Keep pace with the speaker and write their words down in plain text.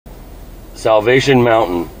Salvation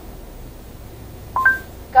Mountain.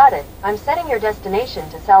 Got it. I'm setting your destination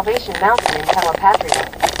to Salvation Mountain in Calipatria.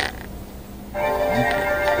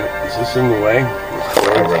 Is this in the way?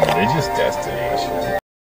 A religious destination.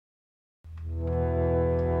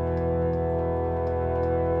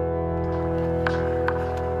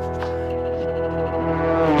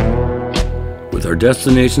 With our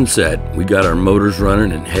destination set, we got our motors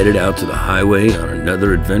running and headed out to the highway on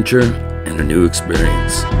another adventure and a new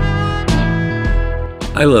experience.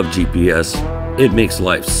 I love GPS. It makes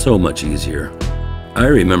life so much easier. I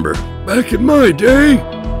remember, back in my day,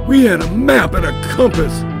 we had a map and a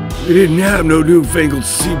compass. We didn't have no newfangled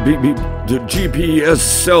GPS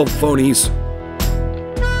cell phonies.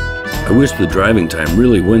 I wish the driving time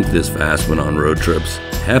really went this fast when on road trips.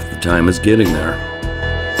 Half the time is getting there.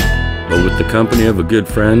 But with the company of a good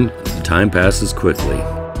friend, the time passes quickly.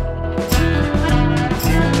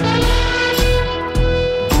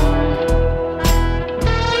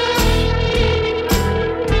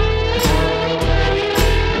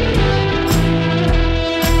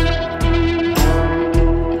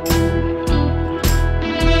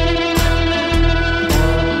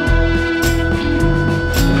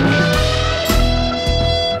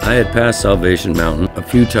 I had passed Salvation Mountain a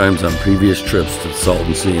few times on previous trips to the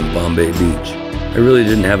Salton Sea and Bombay Beach. I really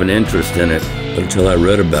didn't have an interest in it until I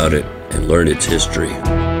read about it and learned its history.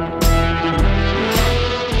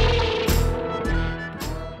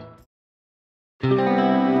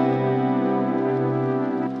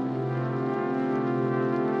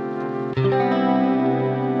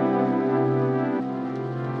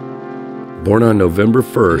 Born on November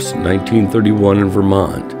 1st, 1931 in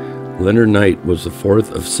Vermont, Leonard Knight was the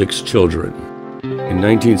fourth of 6 children. In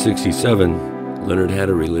 1967, Leonard had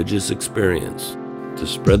a religious experience to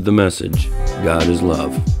spread the message, God is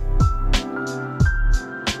love.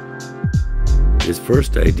 His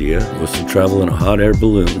first idea was to travel in a hot air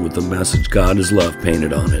balloon with the message, God is love,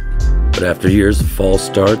 painted on it. But after years of false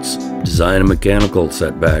starts, design and mechanical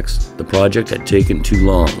setbacks, the project had taken too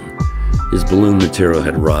long. His balloon material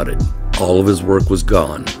had rotted. All of his work was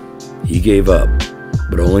gone. He gave up,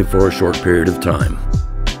 but only for a short period of time.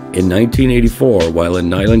 In 1984, while in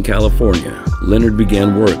Niland, California, Leonard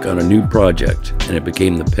began work on a new project, and it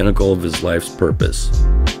became the pinnacle of his life's purpose.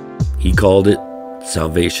 He called it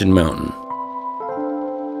Salvation Mountain.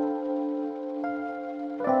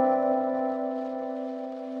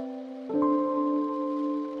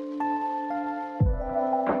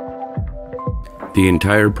 The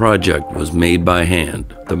entire project was made by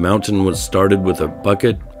hand. The mountain was started with a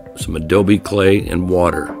bucket, some adobe clay, and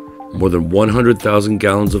water. More than 100,000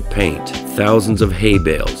 gallons of paint, thousands of hay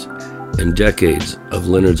bales, and decades of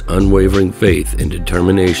Leonard's unwavering faith and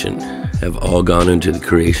determination have all gone into the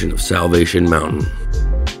creation of Salvation Mountain.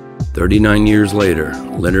 39 years later,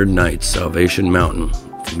 Leonard Knight's Salvation Mountain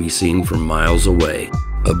can be seen from miles away.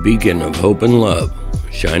 A beacon of hope and love,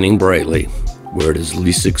 shining brightly where it is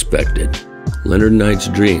least expected. Leonard Knight's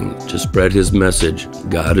dream to spread his message,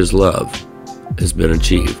 God is love, has been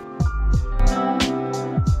achieved.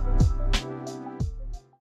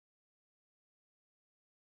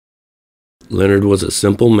 Leonard was a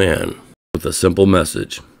simple man with a simple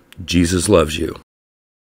message, Jesus loves you.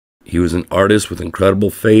 He was an artist with incredible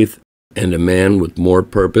faith and a man with more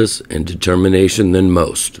purpose and determination than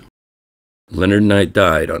most. Leonard Knight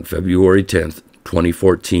died on February 10th,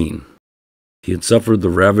 2014. He had suffered the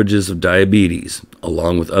ravages of diabetes,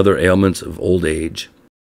 along with other ailments of old age.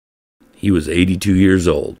 He was 82 years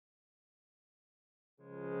old.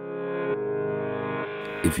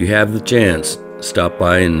 If you have the chance, stop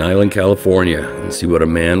by in Niland, California, and see what a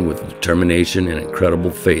man with determination and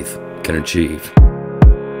incredible faith can achieve.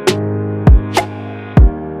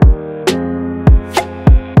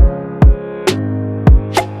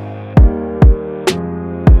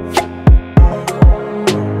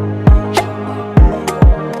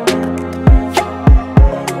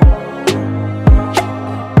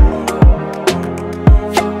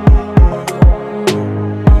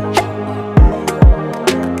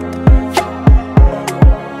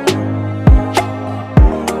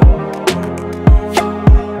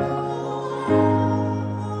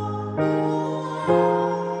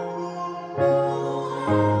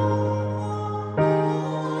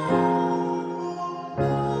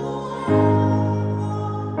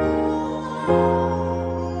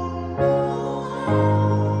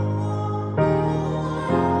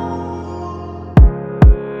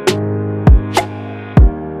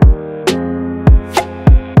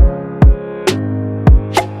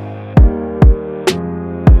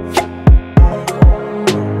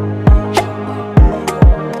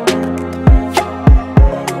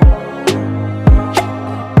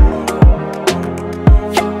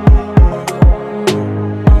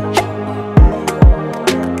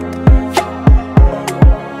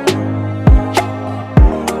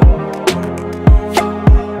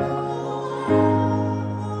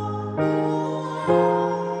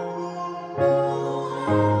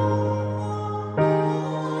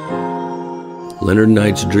 Leonard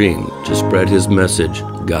Knight's dream to spread his message,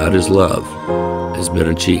 God is love, has been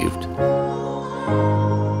achieved.